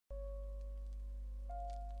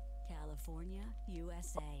California,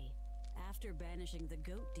 USA. After banishing the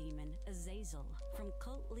goat demon, Azazel, from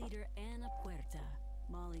cult leader Ana Puerta,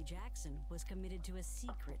 Molly Jackson was committed to a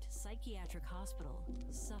secret psychiatric hospital,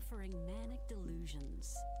 suffering manic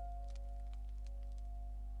delusions.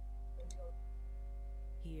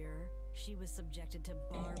 Here, she was subjected to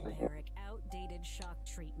barbaric, outdated shock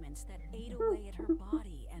treatments that ate away at her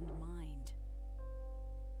body and mind.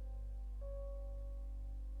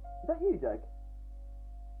 Is that you, Jake?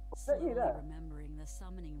 Is that you there? Remembering the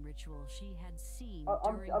summoning ritual she had seen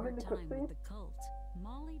I'm during in her the time cutscene. with the cult,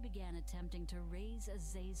 Molly began attempting to raise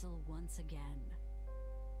Azazel once again.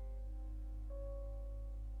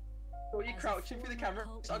 Were you As a crouching through the camera?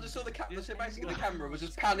 former I just saw the camera, cult so leader basically the and camera was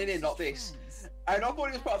just panning in like this. And I thought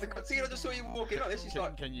it was part of the cutscene, I just saw you walking like this, it's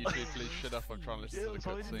like... Can you two please shut up? I'm trying to listen to the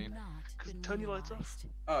cutscene. Turn your lights off.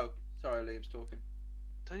 Oh, sorry, Liam's talking.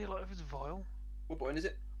 Turn your light off, it's vile. What button is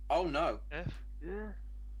it? Oh no. F? Yeah.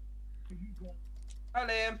 Hi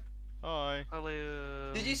Liam. Hi. Hi,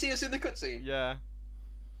 Liam. Did you see us in the cutscene? Yeah.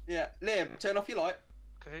 Yeah. Liam, turn off your light.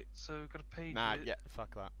 Okay, so got a page. Nah, yeah,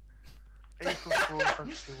 fuck that. April 4th,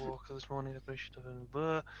 Fantasy Walker this morning, the bishop of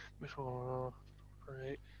Miss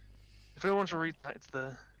Great. If anyone wants to read that, it's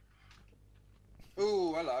there.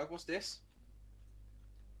 Ooh, hello, what's this?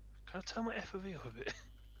 Can I turn my FOV up a bit?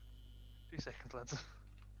 2 seconds, lads.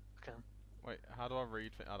 I can. Wait, how do I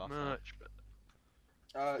read? Oh, that's Much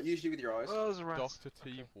better. Usually with your eyes. Oh, there's a rat. Dr.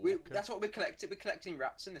 T. Walker. That's what we're collecting. We're collecting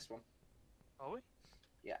rats in this one. Are we?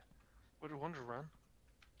 Yeah. Where did Wonder ran?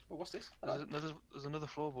 Oh, what's this? There's another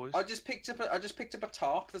floor, boys. I just picked up a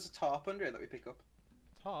tarp. There's a tarp under here that we pick up.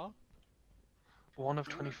 Tar? 1 of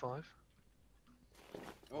 25.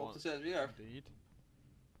 Oh, it says we go. Indeed.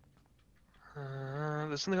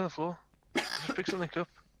 There's something on the floor. Just pick something up.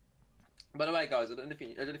 By the way, guys, I don't know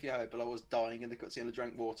if you heard, but I was dying in the cutscene. I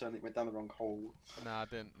drank water and it went down the wrong hole. Nah, I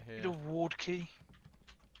didn't hear. We need a ward key.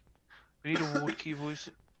 We need a ward key, boys.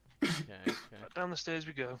 Okay, okay. Right, down the stairs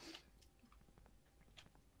we go.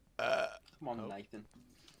 Come on, Nathan.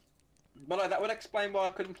 But that would explain why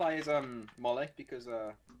I couldn't play as Molly, because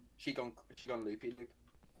she gone loopy.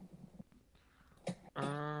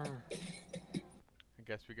 I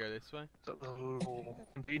guess we go this way. Is that the law?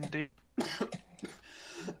 Indeed.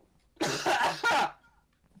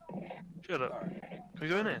 Shut up. Sorry. Can we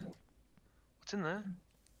go in here? What's in there?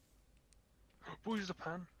 Boys, the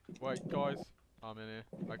pan. Wait, guys. I'm in here.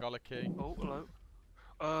 I got a key. Oh,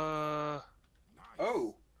 hello.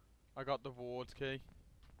 Oh. I got the ward's key.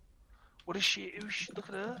 What is she? Look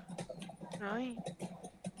at her. Right.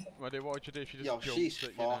 What would you do if you just Yo, jumped she's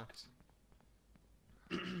at, you know? fucked.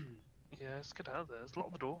 Yeah, let's get out of there. Let's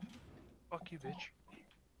lock the door. Fuck you, bitch.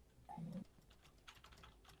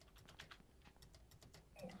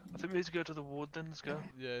 I think we need to go to the ward then. Let's go.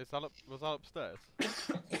 Yeah, is that was that upstairs?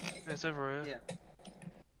 It's over here. Yeah.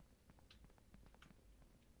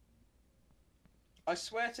 I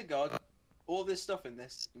swear to God, all this stuff in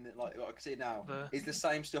this, like what I can see now, There. is the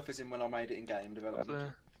same stuff as in when I made it in game Up development.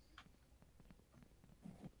 there.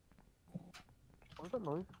 What was that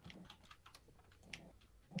noise?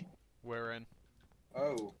 We're in.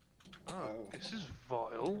 Oh. Oh, Oh. this is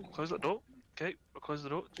vile. Close that door. Okay, I'll close the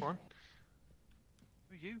door. It's fine.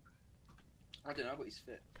 Who are you? I don't know, but he's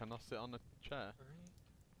fit. Can I sit on the chair?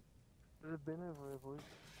 There's a bin over here, boys.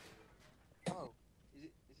 Oh. Is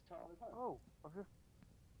it totally fine? Oh, I've just...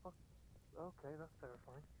 Fuck. Okay, that's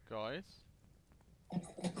terrifying. Guys?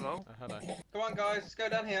 Hello? Hello. Come on, guys, let's go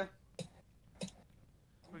down here.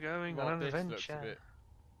 We're going Well, on an this looks a adventure. bit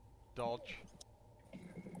dodge.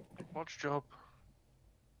 Watch job.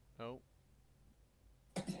 Oh.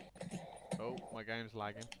 Oh, my game's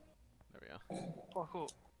lagging. There we are. Fuck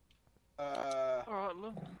up. Alright,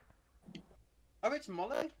 look. Oh, it's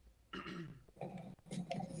Molly?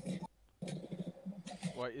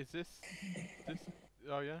 Wait, is this?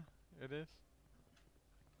 Oh yeah, it is.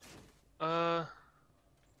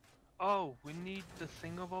 Oh, we need the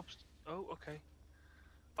thing of Oh, okay.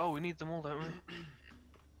 Oh, we need them all, don't we?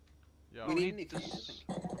 Yeah, We I need need any this- fuse,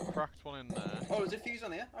 I think. cracked one in there. Oh, there's a fuse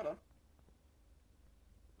on here. Hold on.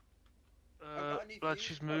 got a new Lad, fuse.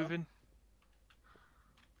 she's Hold on. moving.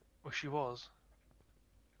 Well, she was.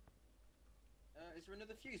 Is there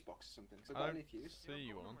another fuse box or something? 'Cause I've I got don't any fuse.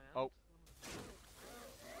 see one. Oh.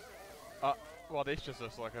 Well, this just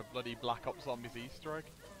looks like a bloody Black Ops Zombies Easter egg.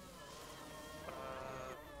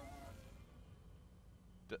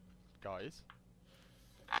 Guys.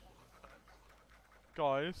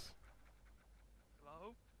 Guys.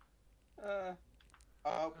 Hello?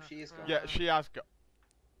 Oh, she is gone. Yeah, she has got.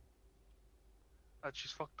 Lad,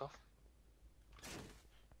 she's fucked off.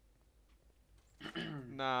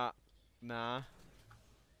 Nah.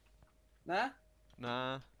 Nah?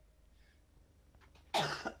 Nah.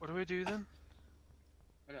 What do we do then?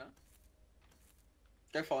 I don't know.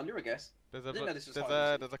 Go find her, I guess. There's I a didn't know this was there's hide and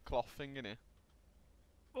a seek. there's a cloth thing in here.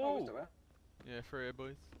 Oh, is Oh, there where? Yeah, for here,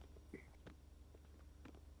 boys.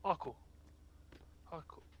 oh cool. Oh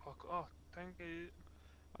cool. Oh cool. Oh, thank you.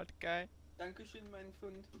 Okay. Dankeschön, mein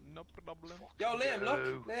Freund. No problem. Yo, Liam, No.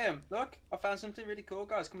 look! Liam, look! I found something really cool,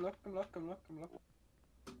 guys. Come look, come look, come look, come look.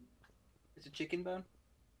 It's a chicken bone.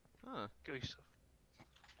 Huh. Go yourself.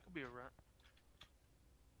 Could be a rat.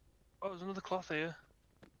 Oh, there's another cloth here.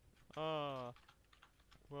 Ah.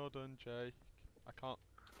 Well done, Jake. I can't.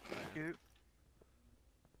 Thank you.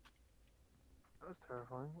 That was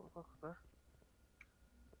terrifying. What the fuck was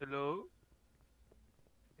that? Hello?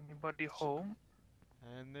 Anybody home?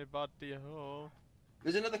 Anybody home?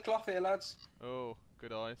 There's another cloth here, lads. Oh,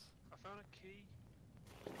 good eyes. I found a key.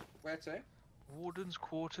 Where to? Warden's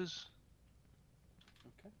quarters.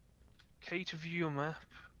 Okay. Key to view your map.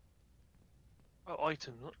 Oh,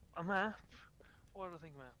 item, not a map. Why do I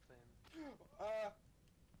think map then?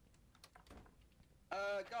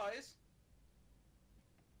 Guys.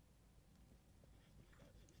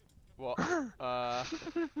 What? I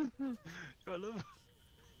love.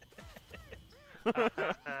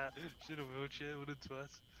 Should have wheelchair, wouldn't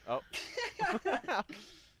twice. Oh.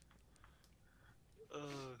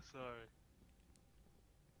 Oh, sorry.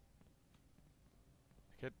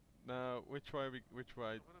 Okay. Now, which way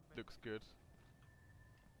looks good?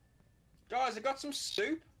 Guys, I got some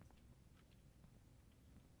soup.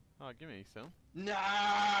 Oh, give me some. Nah!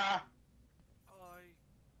 Hi.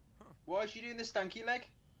 Why is she doing the stanky leg?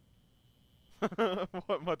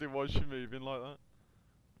 What am I doing? Why is she moving like that?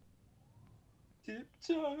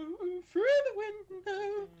 Tiptoe through the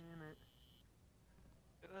window.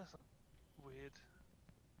 That's weird.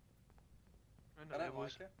 I don't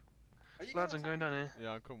like her. Are you Lads, I'm going going down here.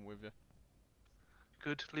 Yeah, I'm coming with you.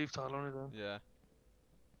 Good, leave Tyler on it Yeah,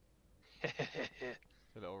 then.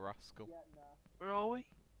 the little rascal. Where are we?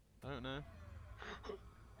 I don't know.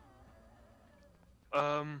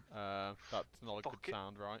 That's not a good Fuck it.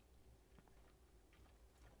 sound, right?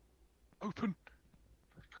 Open!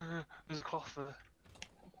 There's a cloth there.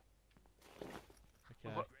 I've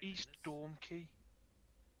Okay. got East Dorm key.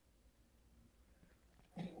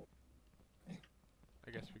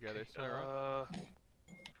 I guess we go this way, right?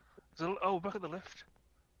 Oh, back at the left.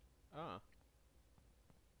 Ah,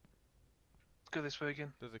 Let's go this way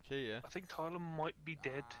again. there's a key here. I think Tyler might be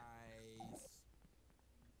dead.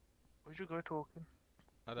 Where's your guy talking?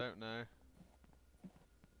 I don't know.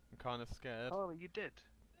 I'm kind of scared. Tyler, you dead?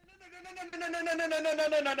 No, no, no, no, no, no, no, no,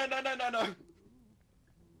 no, no, no, no, no, no.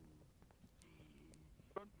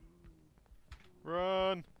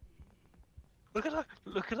 Run! Look at her!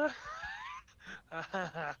 Look at her!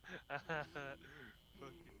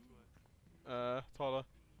 Tyler,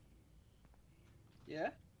 Yeah?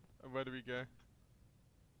 where do we go?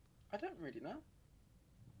 I don't really know.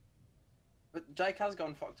 But Jake has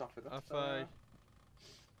gone fucked off with us. I so, say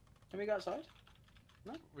can we go outside?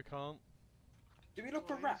 we can't. Do we look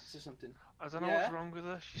for Boys. rats or something? I don't know Yeah? what's wrong with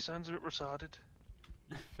her. She sounds a bit retarded.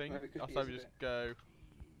 You think? Maybe 'cause I she say is we a just go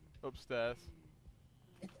upstairs.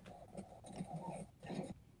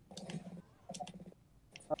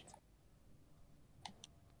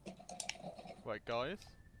 Wait, guys.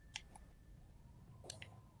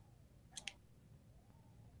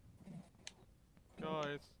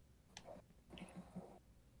 Guys.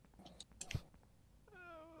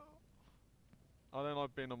 I don't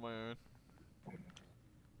like being on my own.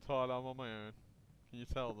 Tyler, I'm on my own. Can you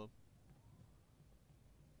tell them?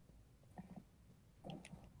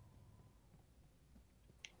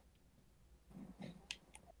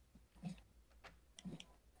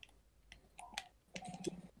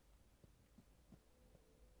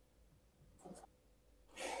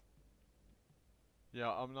 Yeah,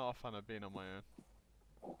 I'm not a fan of being on my own.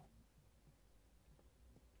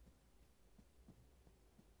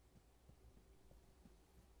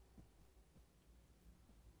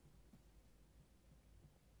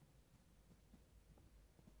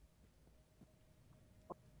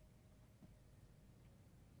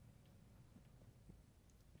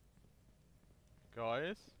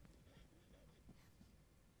 Guys?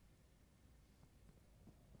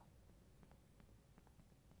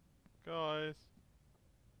 Guys?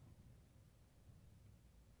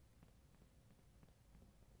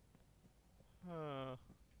 Uh.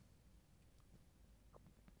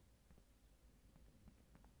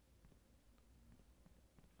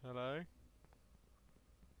 Hello?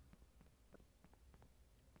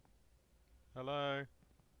 Hello?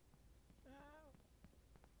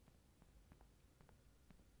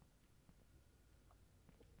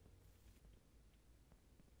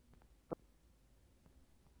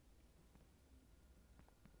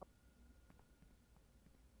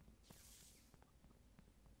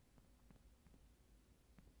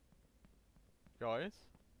 Guys?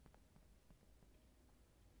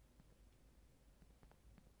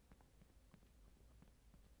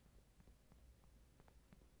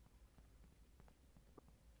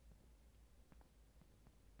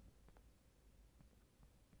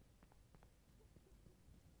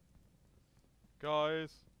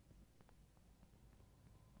 Guys?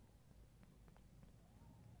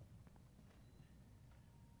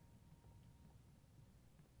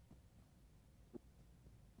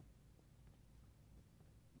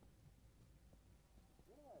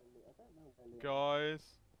 Guys?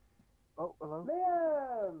 Oh, hello.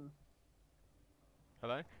 Liam!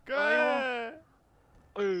 Hello? Hello?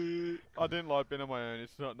 Go! I didn't like being on my own,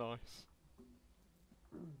 it's not nice.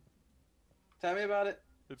 Tell me about it.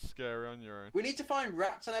 It's scary on your own. We need to find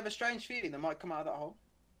rats, and I have a strange feeling they might come out of that hole.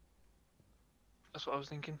 That's what I was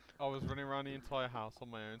thinking. I was running around the entire house on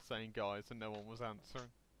my own saying guys and no one was answering.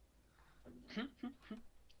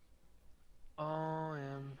 I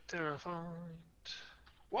am terrified.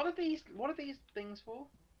 What are these things for?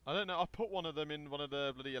 I don't know, I put one of them in one of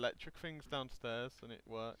the bloody electric things downstairs and it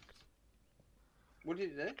worked. What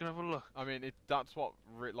did it do? Can I have a look? I mean, that's what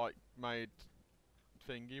made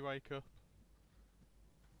Thingy wake up.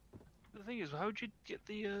 The thing is, how'd you get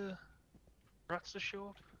the rats to show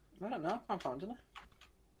up? I don't know. I can't find it. Is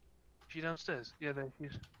she downstairs? Yeah, there she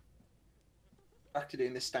is. Back to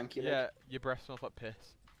doing this stanky leg. Yeah, your breath smells like piss.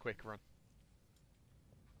 Quick, run.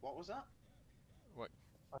 What was that? What?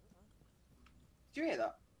 Did you hear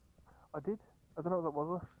that? I did. I don't know what that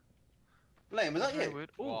was. Liam, was that Very you? weird.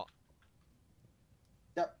 Ooh, What?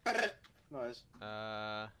 That noise.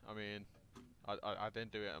 I mean, I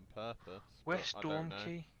didn't do it on purpose. where's but I don't Storm know.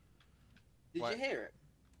 Key? Did Wait. you hear it?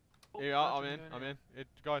 Oh, Yeah, that's I'm in in, there, I'm yeah. in.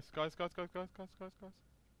 Guys. Got this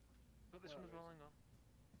one as well, hang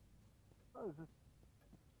on. Oh, is this...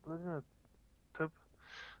 There's a tub.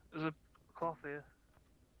 There's a cloth here.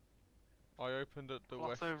 I opened up the Cloth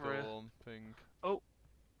West over here. Storm thing. I've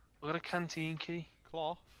got a canteen key.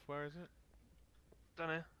 Cloth? Where is it? Down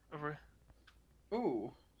here, over here.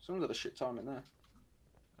 Ooh, someone's got a shit time in there.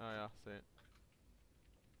 Oh yeah, I see it.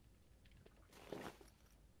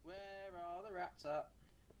 Where are the rats at?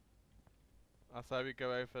 I say we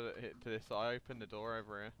go over to this. I opened the door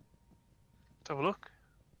over here. Let's have a look.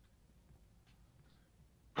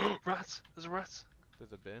 Rats! There's a rat.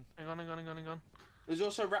 There's a bin. Hang on. There's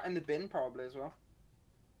also a rat in the bin, probably, as well.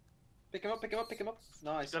 Pick him up.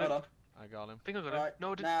 Nice, Got hold it. on. I got him. I think I got him. Right,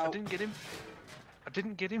 No, I now- didn't get him. I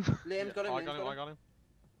didn't get him. Liam's got him, I Liam's got him. got I got him.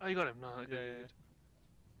 Oh, you got him? No, Yeah, good, yeah. good.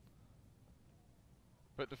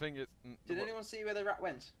 But the thing is, Did anyone see where the rat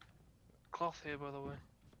went? Cloth here, by the way.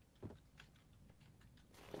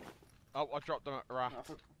 oh, I dropped the rat.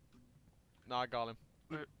 Oh, No, I got him.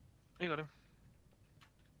 You got him.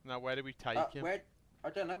 Now where do we take him? where? I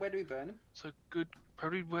don't know. Where do we burn him? So good.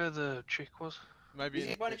 Probably where the chick was. Maybe. Is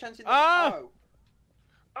he by any chance in the... Ah! Oh,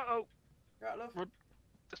 Uh-oh. right, love. Run.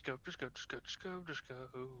 Just go. Is there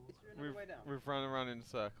another way down? We've run around in a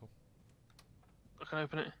circle. I can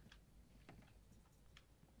open it.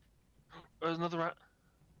 There's another rat.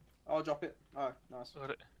 I'll drop it. Oh, nice. Got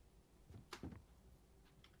it.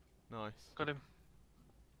 Nice. Got him.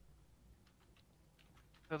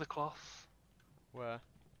 Another cloth Where?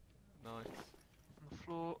 Nice. on the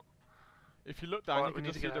floor. If you look down, Right, you we can need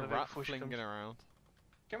just to see get the out of it rat before she flinging comes. around.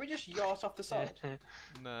 Can we just yacht off the side?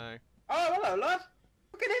 No. Oh, hello, lad.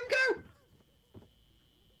 Look at him go.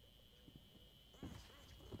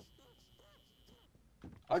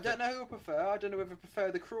 I don't know who I prefer. I don't know whether I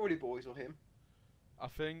prefer the Crawley boys or him. I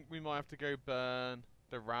think we might have to go burn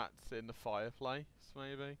the rats in the fireplace,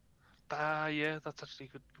 maybe. Ah, yeah, that's actually a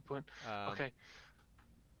good point. Okay. Okay.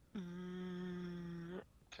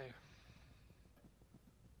 Okay.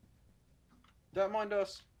 Don't mind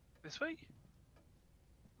us. This way?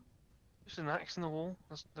 Just an axe in the wall.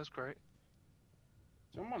 That's great.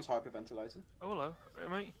 Someone's hyperventilating. Oh, hello. Right,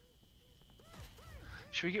 mate.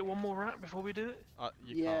 Should we get one more rat before we do it?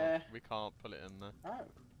 You Yeah. can't. We can't put it in there. Oh.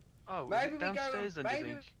 Oh, Maybe is we it go- downstairs then, do you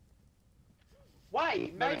maybe- think?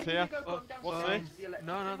 Wait, No, maybe it's we here. go Oh, downstairs what's to this? the electric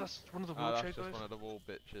No, thing. that's one of the Oh, wheelchair that's just guys. one of the wall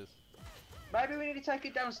bitches. Maybe we need to take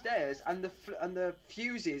it downstairs, and the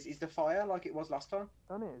fuses is the fire like it was last time.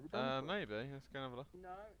 Down here, is it down here? Maybe. Let's go and have a look. No.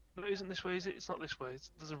 No, it isn't this way, is it? It's not this way.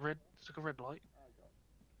 There's like a red light. Oh god.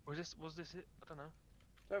 Or was this it? I don't know.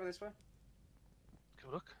 It's over this way. Give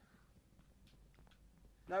a look.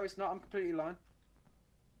 No, it's not. I'm completely lying.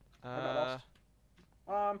 got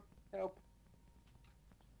lost. Help.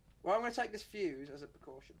 Well, I'm going to take this fuse as a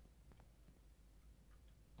precaution.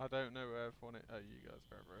 I don't know where everyone is. Oh, you guys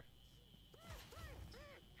are over.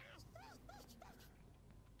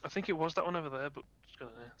 I think it was that one over there, but just go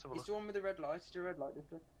there. Let's have a It's look. the one with the red light. It's the red light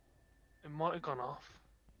district. It might have gone off.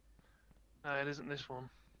 No, it isn't this one.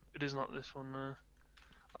 It is not this one, no.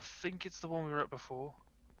 I think it's the one we were at before.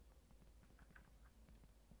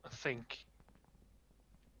 I think.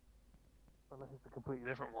 Unless it's a completely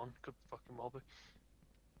different one. Could fucking well be.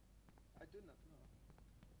 I do not know.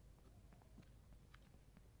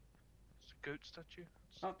 It's a goat statue.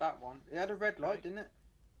 It's not that one. It had a red light, didn't it?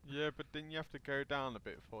 Yeah, but didn't you have to go down a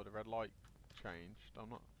bit before the red light changed? I can't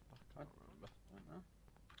remember. I don't know.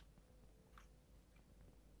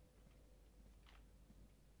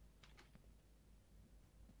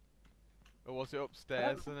 Or was it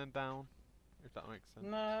upstairs and then down? If that makes sense.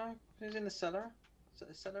 No, it was in the cellar. Is it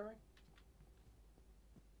the celery?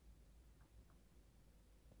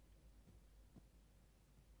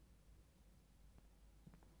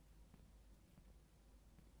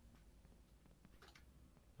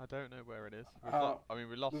 I don't know where it is. I mean,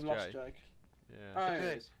 we lost We've Jay. lost Jake. Yeah. Oh, Okay.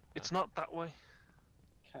 it is. It's not that way.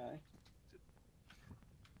 Okay.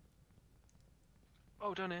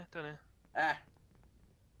 Oh, down here, down here. Ah.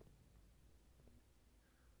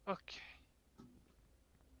 Okay.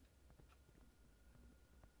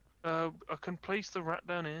 I can place the rat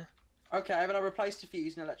down here. Okay, then I'll replace the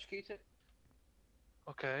fuse and electrocute it.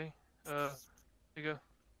 Okay. Here you go.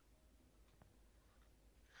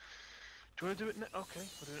 Do you want to do it now? Okay,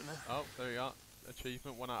 we'll do it now. Oh, there you are.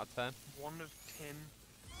 Achievement 1 out of 10. 1 of 10.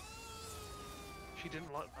 She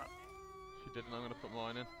didn't like that. She didn't. I'm gonna put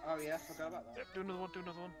mine in. Oh yeah, forgot about that. Yep, do another one, do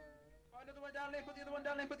another one. Oh, another one down there, put the other one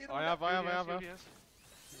down there, put the other I one have. down. I have. Yes.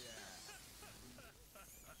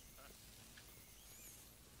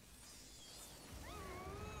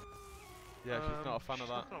 Yeah, she's not a fan of she's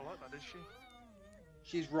that. not gonna like that, is she?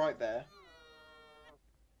 She's right there.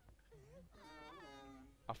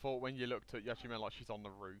 I thought when you looked at, you actually meant like she's on the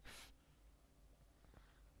roof.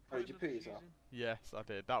 Oh, did you put yours up? Yes, I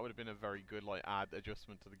did. That would have been a very good like add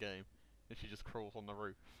adjustment to the game if she just crawls on the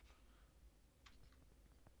roof.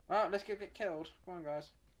 Alright, let's go get killed. Come on, guys.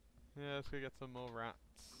 Yeah, let's go get some more rats.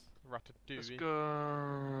 Ratatouille. Let's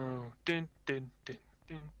go. Din din din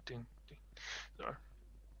din din din. Sorry.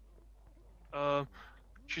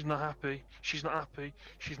 She's not happy. She's not happy.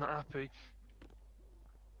 She's not happy.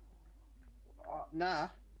 Nah,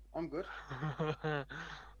 I'm good.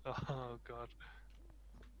 Oh god.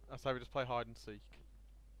 That's how we just play hide and seek.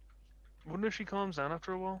 Wonder if she calms down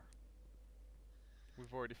after a while.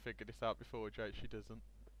 We've already figured this out before, Jake. She doesn't.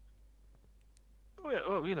 Oh yeah.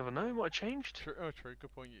 Oh, you never know. It might have changed. True. Oh, true.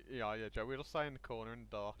 Good point. Yeah, Joe. We'll stay in the corner in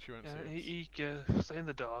the dark. She won't Yeah, see us. he stay in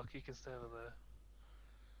the dark. He can stay over there.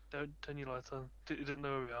 Don't turn your lights on. You didn't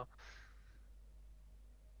know where we are.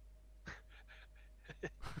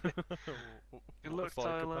 Good luck,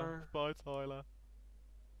 Tyler. Bye, Tyler.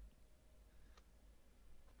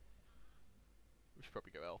 We should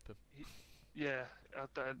probably go help him. Yeah, I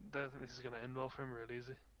don't think this is going to end well for him, really, is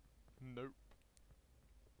it? Nope.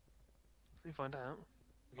 Let me find out.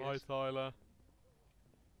 I Bye, guess. Tyler.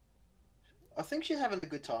 I think she's having a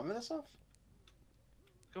good time with herself.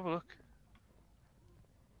 Go have a look.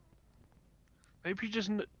 Maybe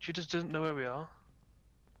she just doesn't know where we are.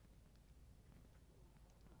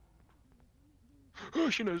 Oh,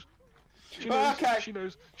 she knows. She knows. Okay. She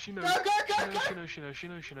knows. She knows. Go, go, go, She knows. go. She knows. She knows. She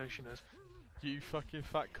knows. She knows. She knows. You fucking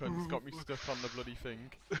fat cunt's got me stuck on the bloody thing.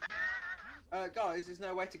 Guys, there's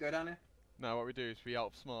no way to go down here. Now what we do is we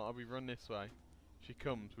outsmart her, we run this way. She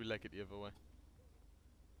comes, we leg it the other way.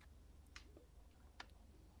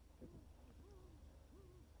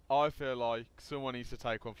 I feel like someone needs to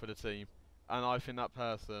take one for the team, and I think that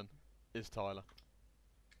person is Tyler.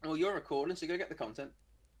 Well, you're recording, so you gotta get the content.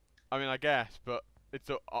 I mean, I guess, but it's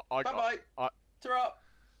a, Bye bye. I- Ta-ra.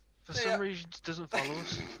 For See some ya. reason, she doesn't follow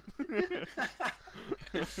us.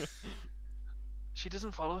 She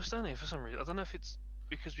doesn't follow us down here for some reason. I don't know if it's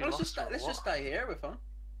because we Well, lost her or let's just what. stay here. We're fun.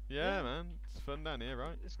 Yeah, man, it's fun down here,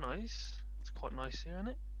 right? It's nice. It's quite nice here, isn't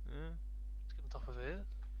it? Yeah. Let's get on top of here.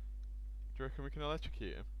 Do you reckon we can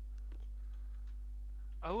electrocute him?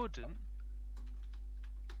 I wouldn't.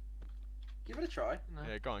 Give it a try. No.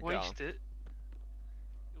 Yeah, go on, get on. Waste it.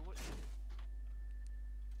 You'll waste it.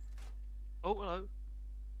 Oh, hello.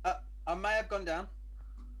 I may have gone down.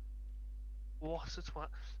 What a twat.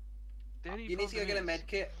 The only You need to go problem get a is med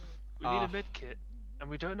kit. We need Ah. a med kit, and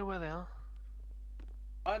we don't know where they are.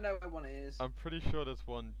 I know where one is. I'm pretty sure there's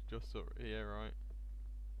one just up here, right?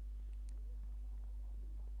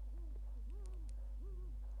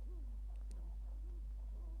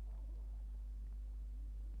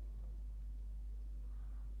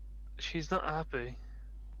 She's not happy.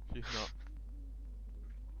 She's not.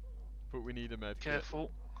 But we need a med kit.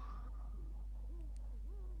 Careful.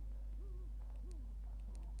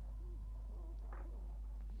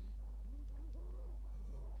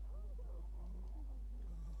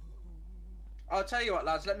 I'll tell you what,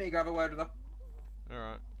 lads. Let me grab a word with her.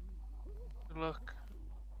 Alright. Good luck.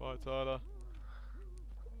 Bye, Tyler.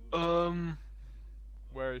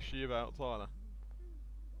 Where is she about, Tyler?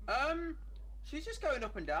 She's just going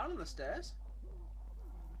up and down on the stairs.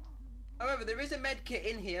 However, there is a med kit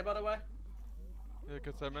in here, by the way. Yeah,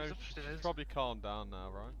 because she's upstairs. probably calmed down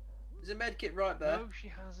now, right? There's a med kit right there. No, she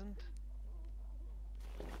hasn't.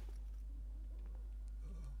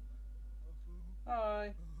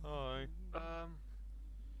 Hi. Hi.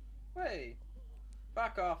 Wait.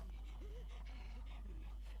 Back off.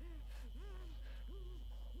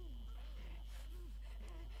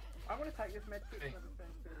 I'm gonna take this med kit. Hey.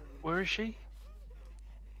 Where is she?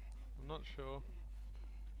 I'm not sure.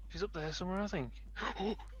 She's up there somewhere, I think.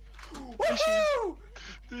 Woohoo!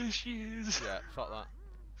 There she is. Yeah, fuck that.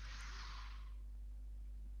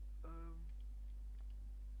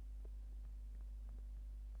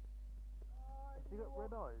 You got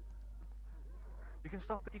red eyes. You can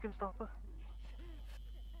stop it. You can stop her.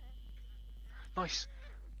 Nice.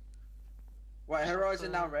 Wait, her eyes are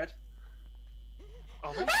now red.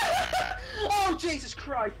 Oh, wait. Oh, Jesus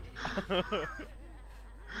Christ!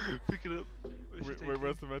 Pick it up.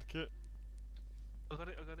 Where's the med kit? I got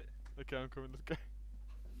it. I got it. Okay, I'm coming. Let's go.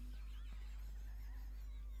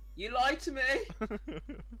 You lied to me!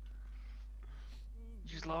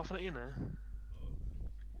 She's laughing at you now.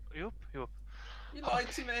 Are you up? You up? You lied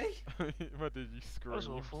to me! What did you That was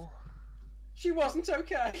scream? awful. She wasn't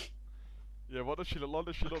okay! Yeah, what does she look like?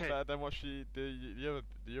 Does she look Okay. better than what the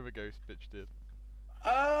other ghost bitch did?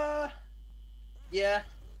 Yeah.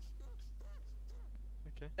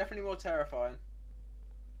 Okay. Definitely more terrifying.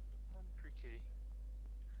 Pantry key.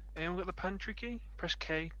 Anyone got the pantry key? Press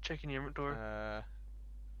K, check in your inventory.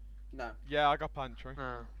 No. Yeah, I got pantry.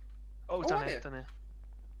 No. Oh, Oh, down have here, you? down here.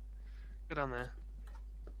 Go down there.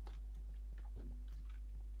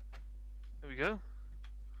 There we go.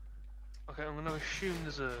 Okay, I'm gonna assume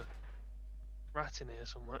there's a rat in here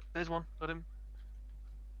somewhere. There's one, got him.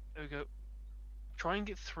 There we go. Try and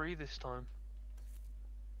get 3 this time.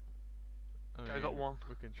 Okay, I got 1.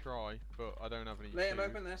 We can try, but I don't have any Let him food.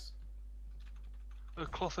 open this. A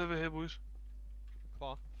cloth over here, boys.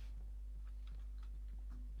 Cloth.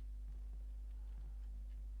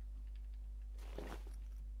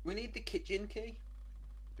 We need the kitchen key.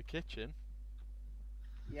 The kitchen.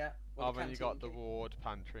 Yeah. or I've the only got the canteen key. ward,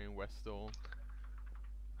 pantry, and Westall.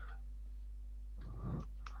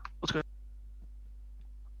 Let's go.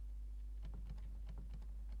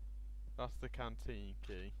 That's the canteen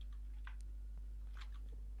key.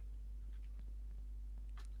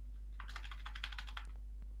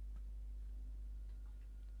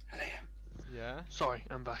 Hello. Yeah? Sorry,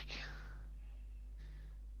 I'm back.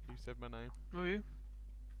 You said my name. Who are you?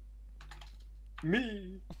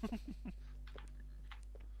 Me.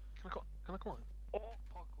 Can I come on? Oh,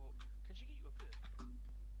 parkour. Can she get you up here?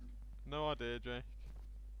 No idea, Jake.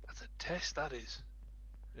 That's a test, that is.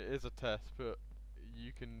 It is a test, but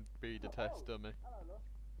you can be the test dummy.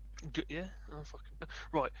 Yeah? Oh, fucking.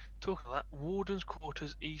 Right, talk of that. Warden's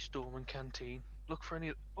quarters, East Dorm, and canteen. Look for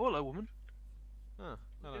any. Oh, hello, woman. Ah,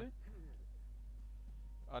 hello. doing?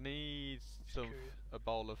 I need Just some curious. a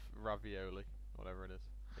bowl of ravioli, whatever it is.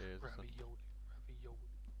 It is or something. Ravioli. Ravioli.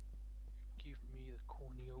 Give me the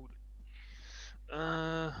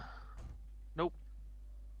cornioli. Nope.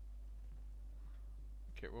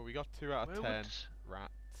 Okay, well we got 2 out of Where 10 would,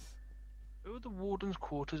 rats. where would the warden's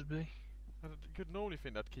quarters be? You could normally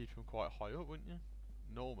think that'd keep them quite high up, wouldn't you?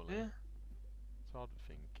 Normally. Yeah. So I'm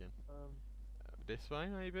thinking. This way,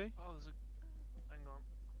 maybe? Oh, there's a. Hang on.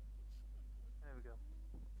 There we go.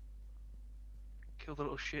 Kill the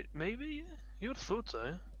little shit. Maybe, yeah. You would have thought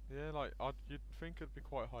so. Yeah, like, you'd think it'd be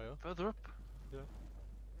quite high up. Further up. Yeah.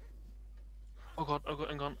 Oh god,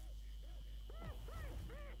 hang on.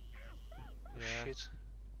 Yeah. Shit.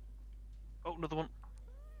 Oh, another one.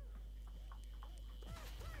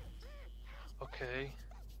 Okay.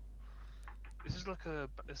 This is like a.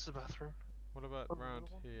 This is a bathroom. What about Oh, round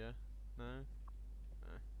another one? here? No?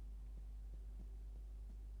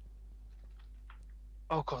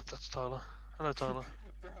 Oh god, that's Tyler. Hello, Tyler.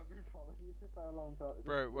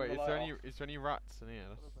 Bro, wait, is there any rats in here?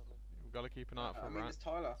 We've got to keep an eye out for I mean, rats. it's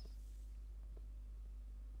Tyler.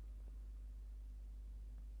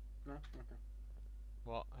 No? Okay.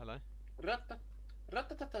 What? Hello?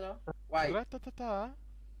 Ratatata. Wait, Ra-ta-ta-ta.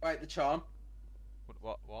 wait, the charm.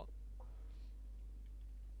 What?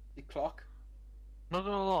 The clock. Not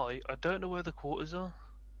gonna lie, I don't know where the quarters are.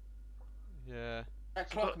 Yeah. That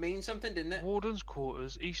It's clock got- means something, didn't it? Warden's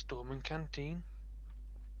quarters, East Dorm, and canteen.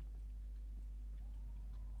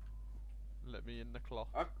 Let me in the clock.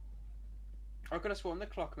 I could have sworn the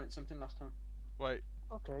clock meant something last time. Wait,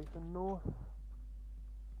 Okay, so north.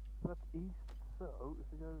 So that's east. So if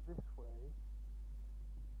we go this way.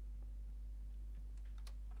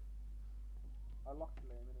 I locked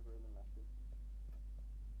Liam in a room and left him.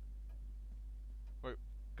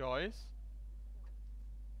 guys?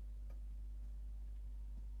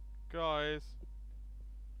 Guys!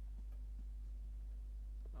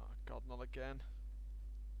 Oh god, not again.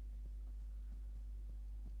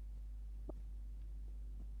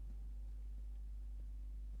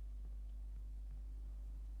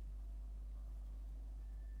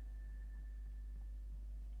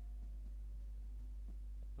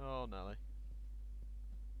 Oh, Nelly.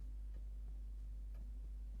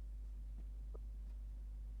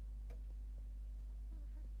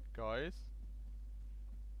 Guys?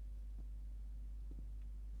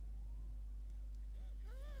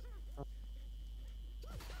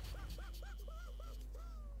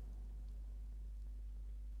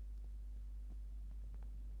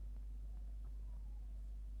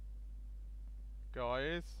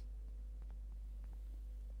 Guys?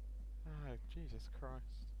 Oh, Jesus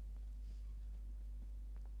Christ.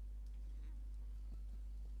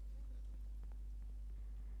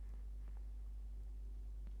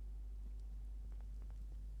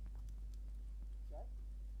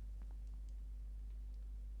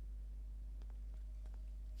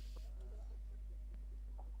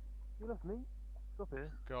 You left me. Stop here.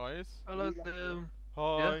 Guys? Hello,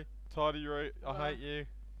 Hi, Tidy Root, I Hello. hate you.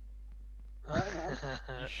 Right, man.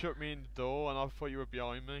 You shut me in the door and I thought you were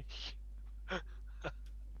behind me.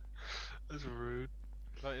 That's rude.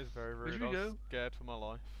 That is very Where rude, should we I was go? scared for my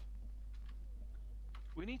life.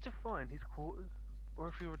 We need to find his quarters. Or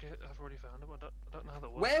if we already have already found him, I don't know how that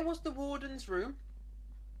works. Where was the warden's room?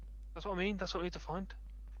 That's what I mean. That's what we need to find.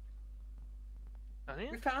 Down here?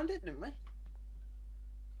 We found it, didn't we?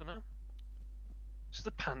 Don't know. This is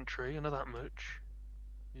the pantry. I know that much.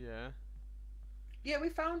 Yeah. Yeah, we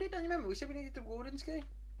found it. Don't you remember? We said we needed the warden's key.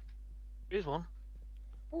 Here's one.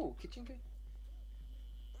 Oh, kitchen key.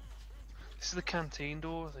 This is the canteen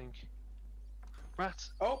door, I think.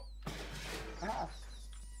 Rats. Oh. Ah.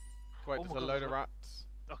 Wait, Oh there's my a God, load of look. rats.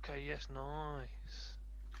 Okay, yes, nice.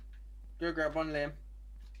 Go grab one, Liam.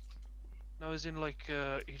 No, as in like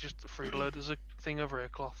he just freeload. There's a thing over here,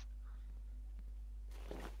 cloth.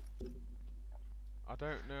 I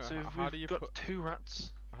don't know, So how do we've you got put, 2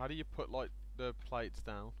 rats. how do you put like the plates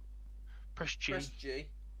down? Press G. Press G.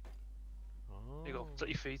 Oh. There you go. It's at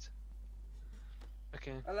your feet.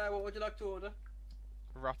 Okay. Hello, what would you like to order?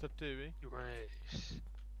 Ratatouille. Right.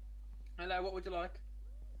 Hello, what would you like?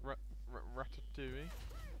 Ratatouille.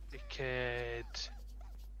 Dickhead.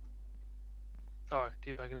 Alright,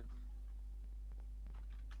 debagging.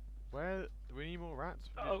 Where, do we need more rats?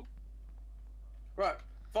 Oh, Right,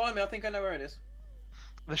 find me. I think I know where it is.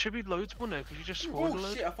 there should be loads more now because you just spawned a Oh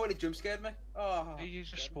load. shit! I thought it jump scared me. Oh. You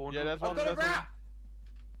just spawned. Yeah, a there's load. I've one. got a There's one. rat.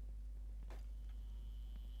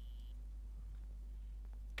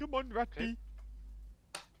 Come on, Ratty. Okay.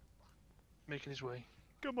 Making his way.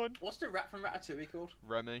 Come on. What's the rat from Ratatouille called?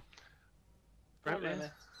 Remy. Go on, Right, Remy.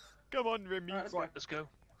 Come on, Remy. Alright, let's go. Right, let's go.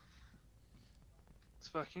 Let's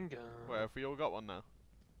fucking go. Wait, have we all got one now?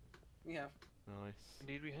 We have. Nice.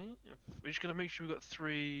 Indeed, we have. We're just gonna make sure we got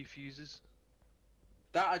 3 fuses.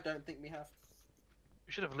 That I don't think we have.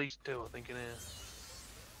 We should have at least 2, I think, in here.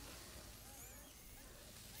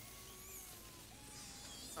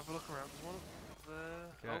 Have a look around. There's one up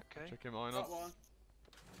there. Okay. Check mine Got up. one.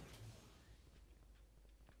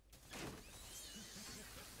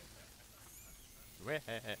 Right.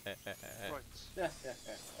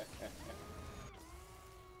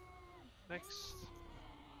 Next.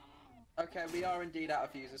 Okay, we are indeed out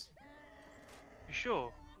of fuses. You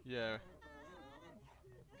sure? Yeah,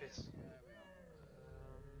 Piss.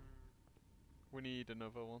 we need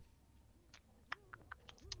another one.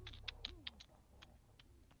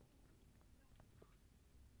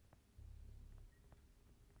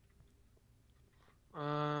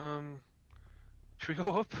 Should we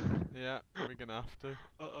go up? Yeah, we're gonna have to.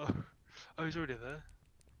 Uh-oh. Oh, he's already there.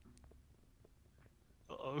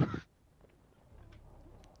 Uh-oh.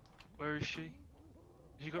 Where is she?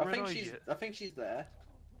 Has she got red eyes yet? I think she's there.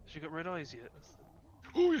 Has she got red eyes yet?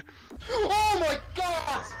 Oh, yeah. Oh my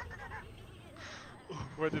god!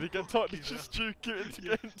 Where did he get Tyler? Fucking Just hell. juke it into Yeah.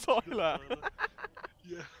 getting Tyler.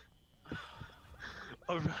 Yeah.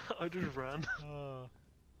 I just ran. Ah.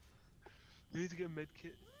 You need to get a med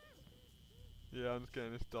kit. Yeah, I'm just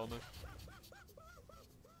getting this done.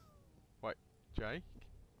 Wait, Jake?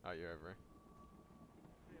 Oh, you're over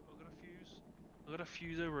I've got a fuse. I've got a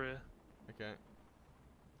fuse over here. here. Okay.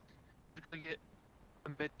 We're gonna get a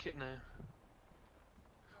med kit now.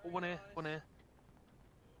 Oh, one here, one here.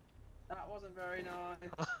 That wasn't very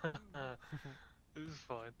nice. It was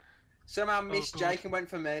fine. Somehow missed God. Jake and went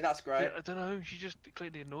for me. That's great. Yeah, I don't know. She just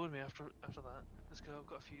clearly ignored me after that. Let's go. I've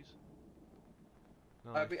got a fuse.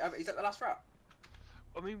 Nice. Is that the last rat?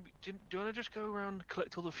 I mean, do you want to just go around and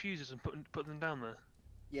collect all the fuses and put them down there?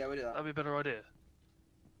 Yeah, we'll do that. That'd be a better idea.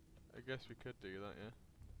 I guess we could do that, yeah.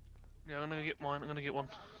 Yeah, I'm gonna get mine. I'm gonna get one.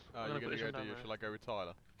 Oh, I'm you're gonna gonna put go this do one you? down Shall I go with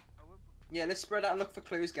Tyler? Yeah, let's spread out and look for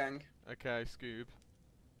clues, gang. Okay, Scoob.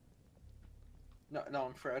 No,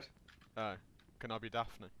 I'm Fred. Oh, can I be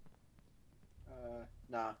Daphne?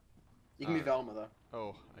 Nah. You can be Oh. Velma though. Oh,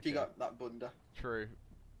 If okay. you got that bunda. True.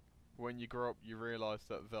 When you grow up, you realise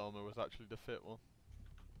that Velma was actually the fit one.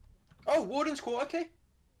 Oh, Warden's quarter key.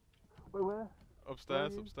 Wait, where?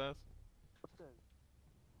 Upstairs, you? upstairs. Upstairs.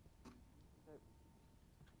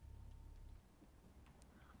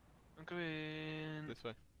 I'm going. This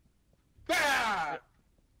way. Bah!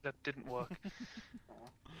 That didn't work.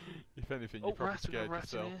 If anything, Oh, you probably rat! We got scared a rat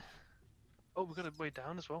in yourself. here. Oh, we got a way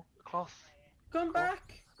down as well. A cloth. Come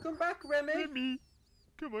back! Come back, Remy! Remy!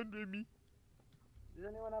 Come on, Remy. Does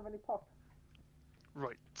anyone have any pot?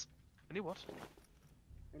 Right. Any what?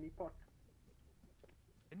 Any pot?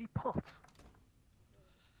 Any pot?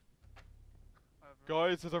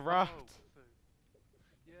 Guys, there's a rat! Oh, food.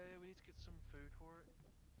 Yeah, we need to get some food for it.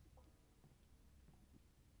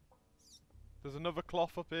 There's another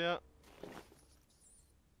cloth up here.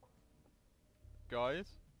 Guys?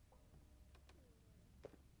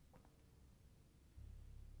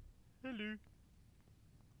 Hello.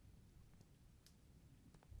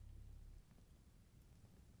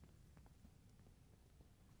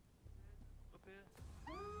 Up here.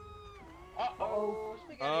 Uh-oh!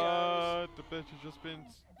 SpaghettiOs! The bitch has just been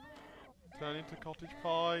turned into cottage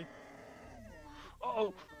pie.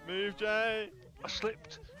 Oh, Move, Jay! I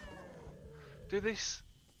slipped. Do this.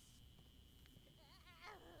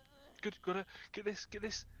 Good, gotta get this, get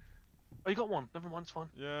this. Oh, you got one. Never mind, it's fine.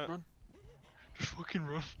 Yeah. Run. Just fucking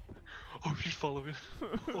run. Oh, she's following.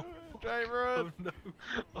 Oh, Jay, oh run! no.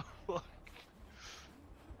 Oh fuck.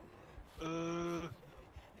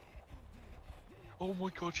 Oh my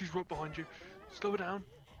god, she's right behind you. Slow her down.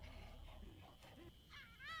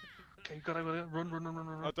 Okay, you gotta run, run, run, run,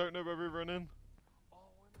 run. I don't know where we're running.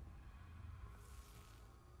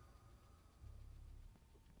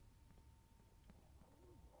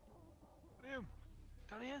 Liam,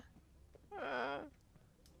 down here. Ah.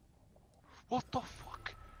 What the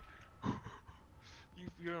fuck?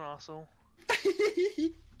 You're an asshole.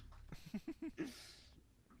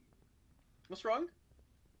 What's wrong?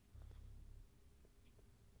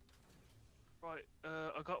 Right,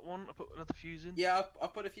 I got one. I put another fuse in. Yeah, I'll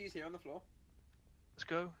put a fuse here on the floor. Let's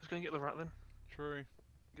go. Let's go and get the rat then. True.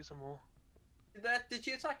 Get some more. Did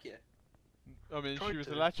she attack you? I mean, Tried she was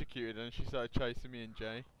to. electrocuted and she started chasing me and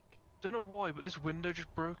Jay. Don't know why, but this window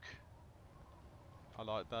just broke. I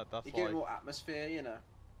like that. That's You give it like. more atmosphere, you know.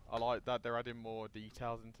 I like that they're adding more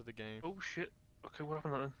details into the game. Oh shit. Okay, what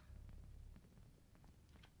happened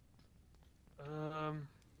then?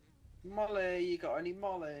 Molly, you got any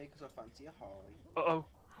Molly? Because I fancy a Holly. Uh-oh.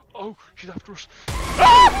 Oh, she's after us.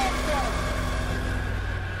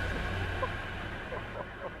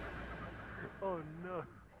 Oh no.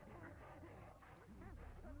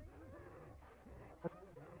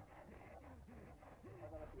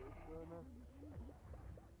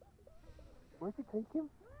 Where'd you take him?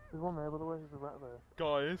 There's one there, by the way. There's a rat there.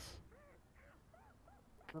 Guys.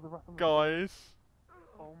 There's a rat on the Guys.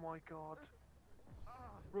 Oh my god.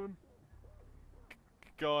 Run.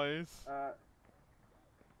 Guys.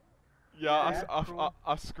 Yeah,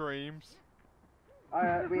 I screams.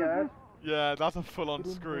 We heard. Yeah, that's a full-on Get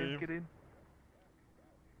in, scream. Get in.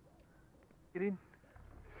 Get in.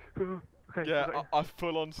 Okay, Yeah, I got I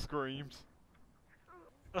full-on screams.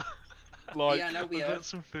 Like, Yeah, no, we you. I heard. got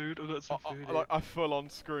some food. I got some food. like I full-on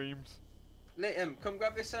screams. Liam, come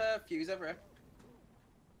grab this fuse over here.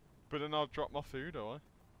 But then I'll drop my food, do I? You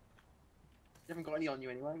haven't got any on you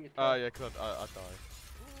anyway. You Oh yeah, 'cause I died.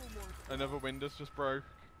 Another window's just broke.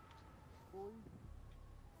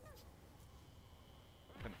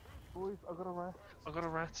 Boys, I got a rat. I got a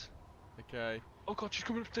rat. Okay. Oh god, she's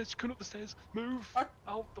coming upstairs. She's coming up the stairs. Move What?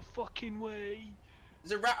 out the fucking way.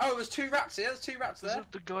 There's a rat. Oh, there's two rats here. There's two rats There's there.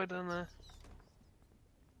 the guy down there.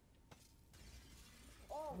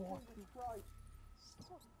 Oh, what? Right.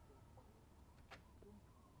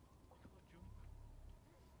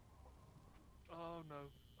 Oh no.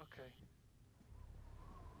 Okay.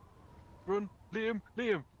 Run, Liam.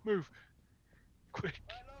 Liam, move. Quick.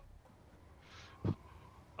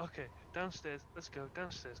 Okay, downstairs. Let's go.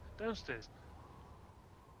 Downstairs. Downstairs.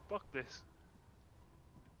 Fuck this.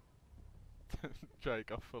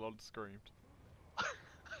 Jake, I full on screamed.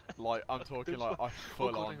 Like, I'm talking like I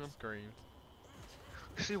full on screamed.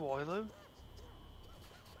 You see why though?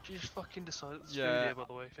 She just fucking decided to Yeah. here, by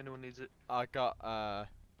the way, if anyone needs it. I got a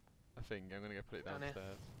thing. I'm gonna go put it Down here.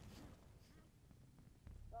 downstairs.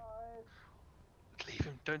 Leave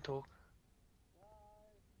him, don't talk.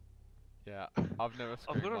 Yeah, I've never I've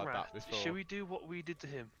screamed got a like rat. that before. Should we do what we did to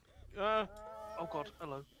him? Uh, Oh god,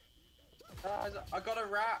 hello. I got a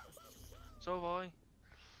rat. So have I.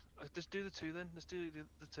 Let's do the two then. Let's do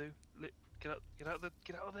the two. Get out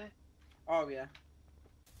of there. Oh yeah.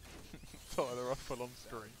 Tyler, I full on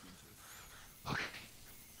scream. Okay.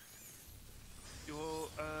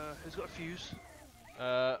 Who's got a fuse?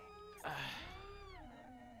 Let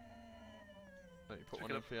me put Pick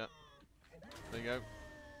one it in up. for you. There you go.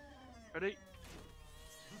 Ready?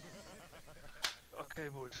 Okay,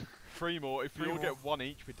 boys. 3 more. If we Three all more. get 1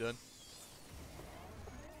 each, we're done.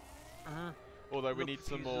 Although we Look need for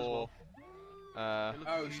some fuses as more. Look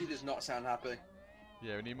Oh, at she fuses. does not sound happy.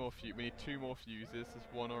 Yeah, we need more. We need 2 more fuses. There's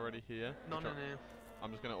 1 already here. None which in here.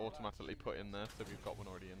 I'm just gonna automatically put in there, so we've got 1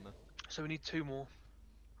 already in there. So we need 2 more.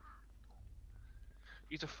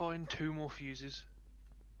 You need to find 2 more fuses.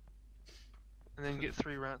 And then get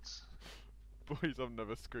 3 rats. Boys, I've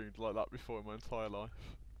never screamed like that before in my entire life.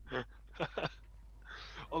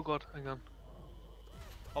 Oh god, hang on.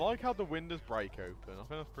 I like how the windows break open. I think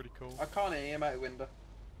that's pretty cool. I can't hear him out the window.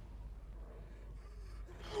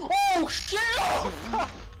 Oh shit!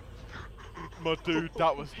 My dude,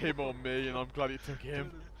 that was him on me, and I'm glad it took him.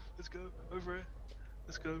 Let's go, over here.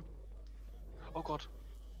 Let's go. Oh god.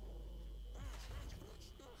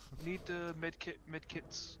 We need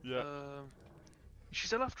medkits. Yeah. Is she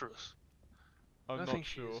still after us? I'm I not think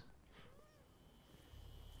she sure. is.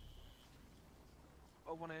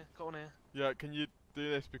 Oh, one here, got one here. Yeah, can you do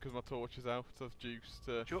this because my torch is out of juice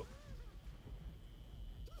to... Sure.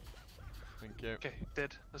 Thank you. Okay,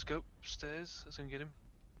 dead. Let's go upstairs. Let's go and get him.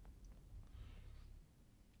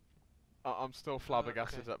 I'm still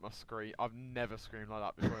flabbergasted okay. at my scream. I've never screamed like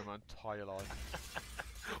that before in my entire life.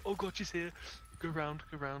 Oh god, she's here. Go round,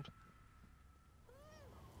 go round.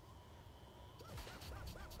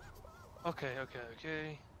 Okay.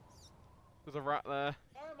 There's a rat there.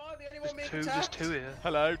 Why am I the only one being There's attacked? 2 here.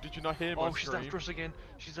 Hello, did you not hear my Oh, she's scream? after us again.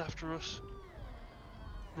 She's after us.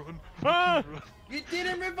 Run. Ah! fucking run. You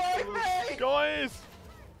didn't revive me! Guys!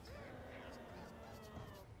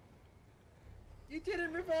 You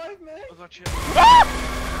didn't revive me! I got you.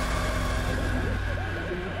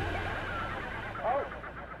 Oh!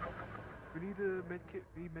 We need a medkit.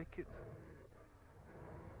 We need medkit.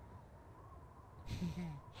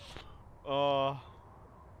 Oh,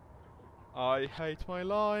 I hate my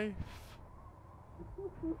life.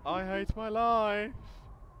 I hate my life.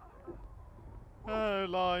 Oh,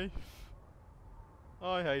 life.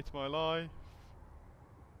 I hate my life.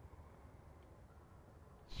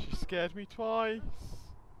 She scared me twice.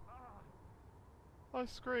 I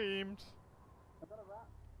screamed. You got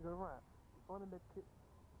a rat. Find a medkit.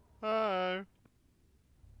 Oh,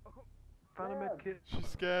 Found a medkit. she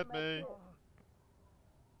scared me.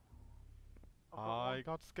 I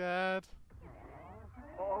got scared.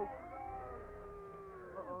 Uh-oh.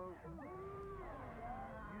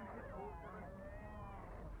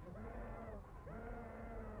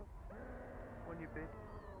 On your bed.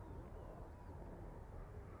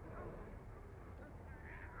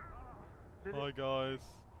 Hi guys.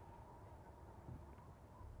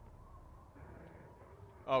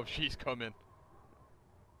 Oh, she's coming.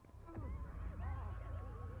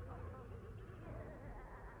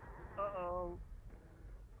 Uh-oh.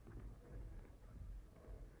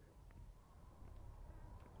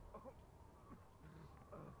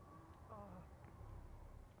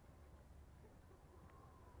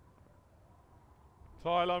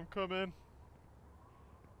 Tyler, I'm coming.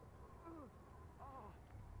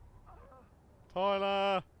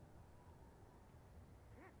 Tyler!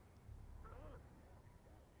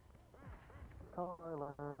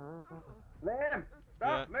 Liam!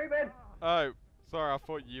 Stop moving! Oh, sorry, I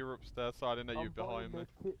thought you were upstairs, so I didn't know you were behind me.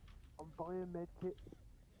 I'm buying medkit.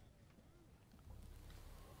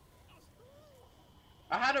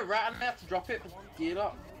 I had a rat and I had to drop it for gear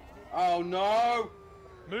up. Oh no!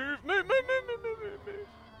 Move.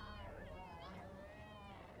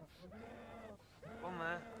 One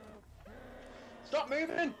there. Stop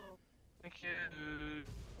moving! Thank you.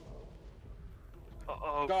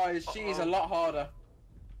 Uh-oh. Guys, she is a lot harder.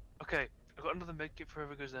 Okay, I've got another medkit for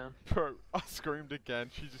whoever goes down. Bro, I screamed again.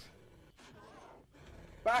 She just...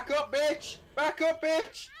 Back up, bitch! Back up,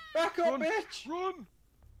 bitch! Back up, bitch! Run!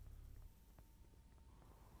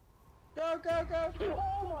 Go!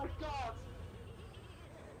 Oh my god!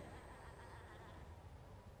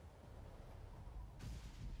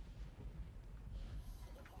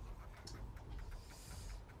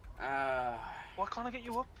 can't I get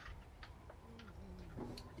you up?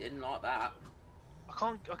 Didn't like that. I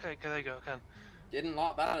can't. Okay, there you go. I can. Didn't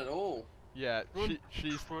like that at all. Yeah, Run.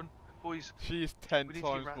 she's Just run, boys. she's 10 We need to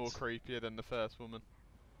get times more rats. creepier than the first woman.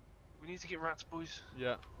 We need to get rats, boys.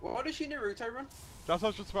 Yeah. Why does she Naruto run? That's what I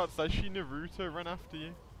was just about to say. She Naruto ran after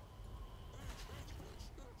you.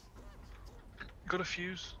 Got a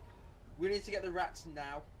fuse. We need to get the rats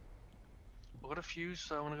now. I got a fuse,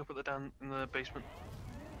 so I'm gonna go put that down in the basement.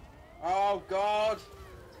 Oh God!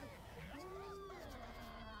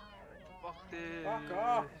 Fuck this. Fuck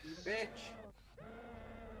off, you bitch!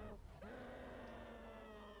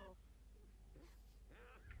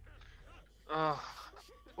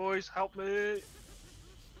 Boys, help me!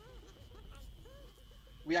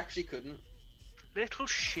 We actually couldn't. Little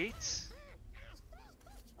shit.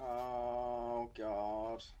 Oh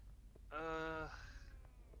God!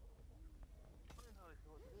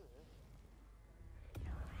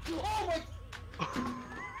 Oh my!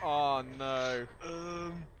 Oh no.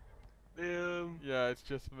 Yeah, it's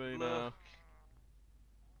just me now. look.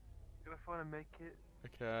 Gotta find a make it.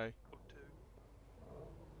 Okay. Up to.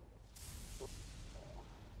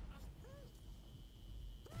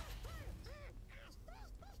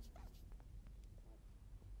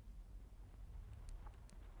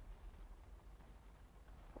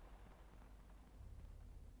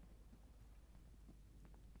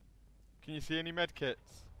 Can you see any med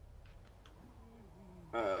kits?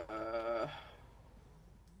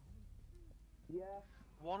 Yeah.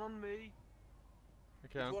 One on me.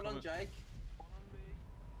 Okay, I'm One on coming. Jake. One on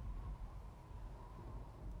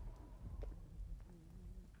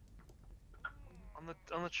me.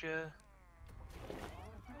 On the chair.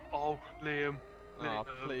 Oh, Liam. Oh, Liam.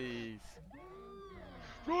 please.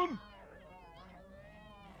 Run!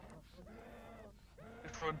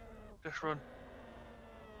 Just run. Just run.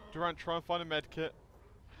 Durant, try and find a med kit.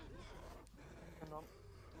 Hang on.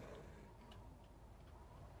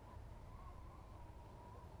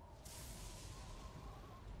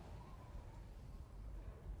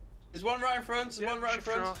 There's one right in front. There's one right in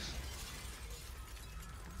front.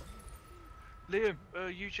 Liam,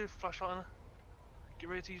 use your flashlight on her. Get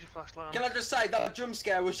ready to use your flashlight on Can her. I just say that jump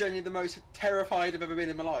scare was genuinely the most terrified I've ever been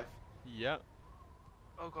in my life. Yeah.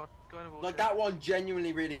 Oh god, go in a wheelchair. Like that one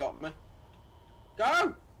genuinely really got me.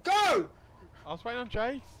 Go! Go! I was waiting on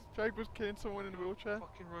Jake. Jake was killing someone in a wheelchair.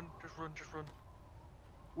 Fucking run, just run.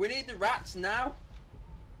 We need the rats now.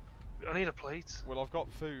 I need a plate. Well, I've got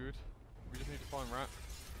food. We just need to find rats.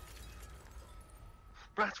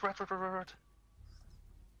 Rat. You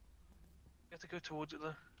have to go towards it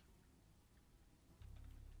though.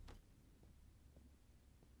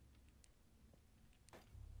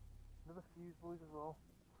 Another fuse boys as well.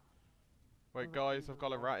 Wait, guys, I've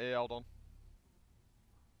got a rat here. Hold on.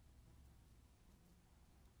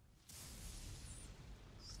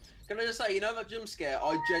 Can I just say, you know that jump scare?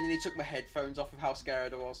 I genuinely took my headphones off of how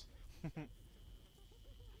scared I was.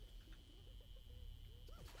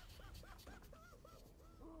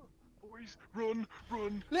 Boys, run!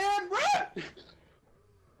 Liam, run!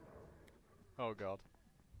 Oh god.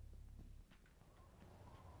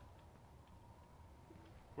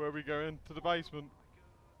 Where are we going? To the basement?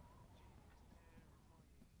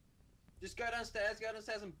 Just go downstairs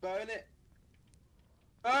and burn it.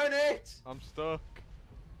 Burn it! I'm stuck.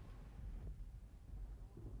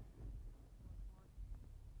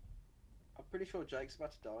 I'm pretty sure Jake's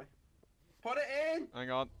about to die. Put it in!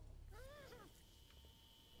 Hang on.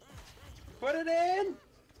 Put it in!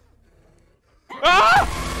 Ah!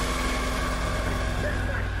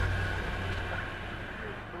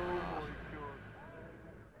 Oh my god.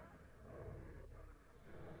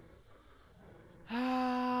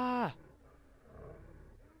 Ah!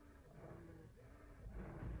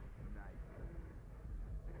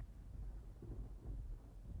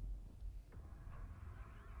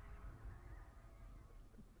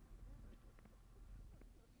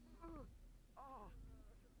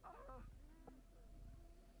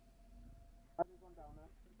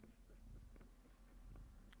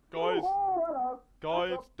 Guys, Oh, hello.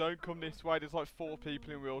 guys, don't come this way. There's like 4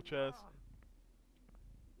 people in wheelchairs.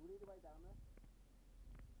 We need a way down there.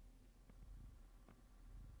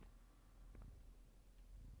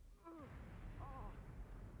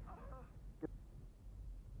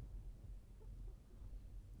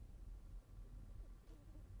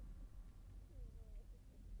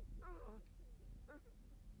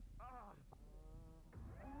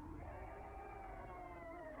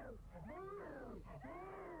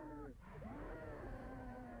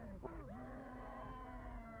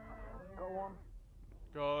 Go on.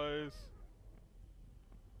 Guys.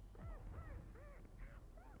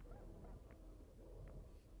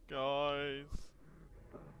 Guys.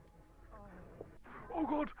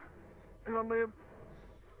 god! Hang on, Liam.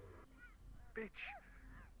 Bitch.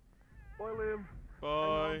 Bye, Liam.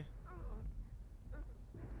 Bye.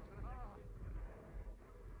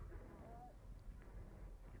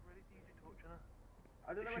 Get ready to use your torch, Anna.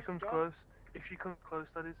 I don't know If where she comes she's close. If she comes close,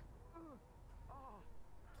 that is.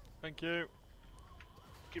 Thank you.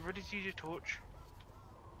 Get ready to use your torch.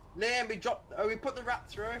 Liam, we dropped. Oh, we put the rat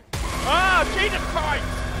through. Ah, Jesus Christ!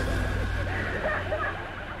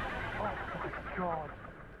 Oh my god.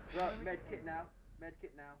 Right, med kit now. Med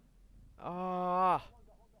kit now. Ah.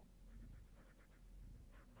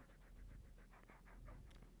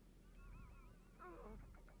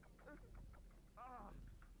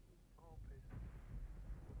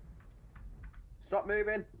 Stop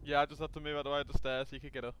moving. Yeah, I just had to move out of the way of the stairs so you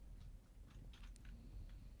could get up.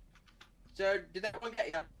 So, did that one get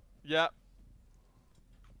you? Yeah.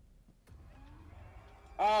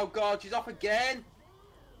 Oh god, she's off again.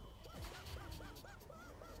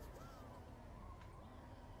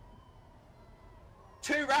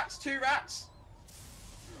 Two rats, two rats.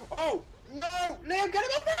 Oh, no! Liam, get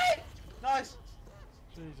him off me! Nice.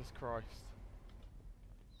 Jesus Christ.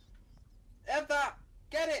 Have that.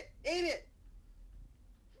 Get it. Eat it.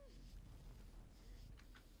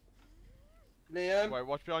 Liam. Wait,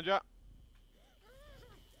 watch behind you.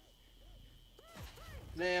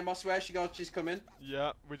 Liam, I swear she's coming.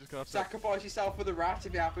 Yeah, we're just gonna have to... Sacrifice yourself for the rat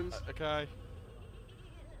if it happens. Okay.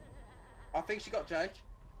 I think she got Jake.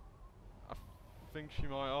 I think she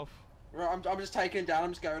might have. Right, I'm just taking it down. I'm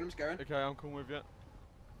just going. Okay, I'm coming with you.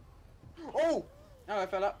 Oh! No, I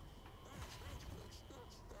fell up.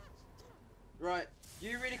 Right,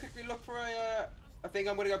 you really quickly look for a thing.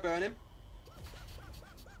 I'm gonna go burn him.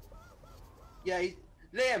 Yeah,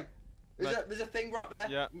 Liam. There's a thing right there.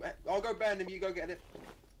 Yeah. I'll go burn him. You go get it.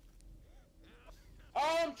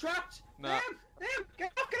 Oh, I'm trapped. Nah. Liam,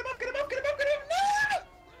 get up, get him up, get him up, get him up, get him up.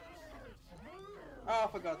 No! Oh,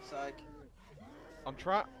 for God's sake. I'm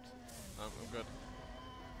trapped. No, I'm good.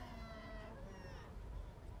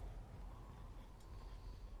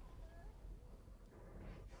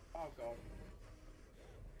 Oh God.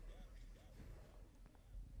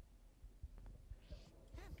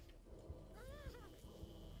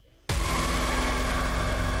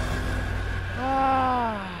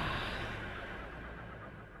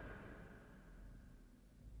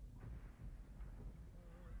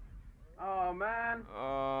 Oh man.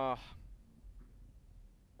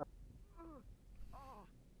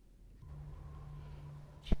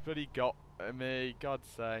 She bloody got me, God's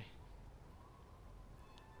sake.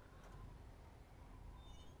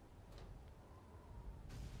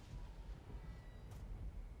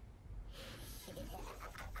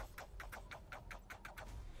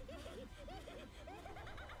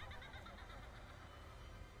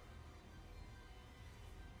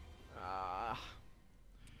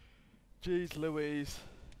 Jeez Louise.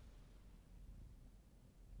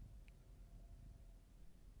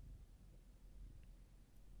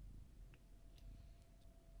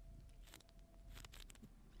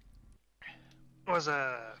 Was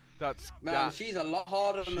That's Man, that, she's a lot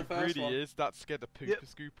harder than she the first really one. is. That scared the pooper Yep.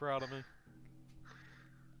 scooper out of me.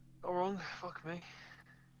 not wrong. Fuck me.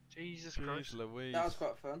 Jesus Jeez Christ. Louise. That was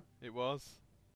quite fun. It was.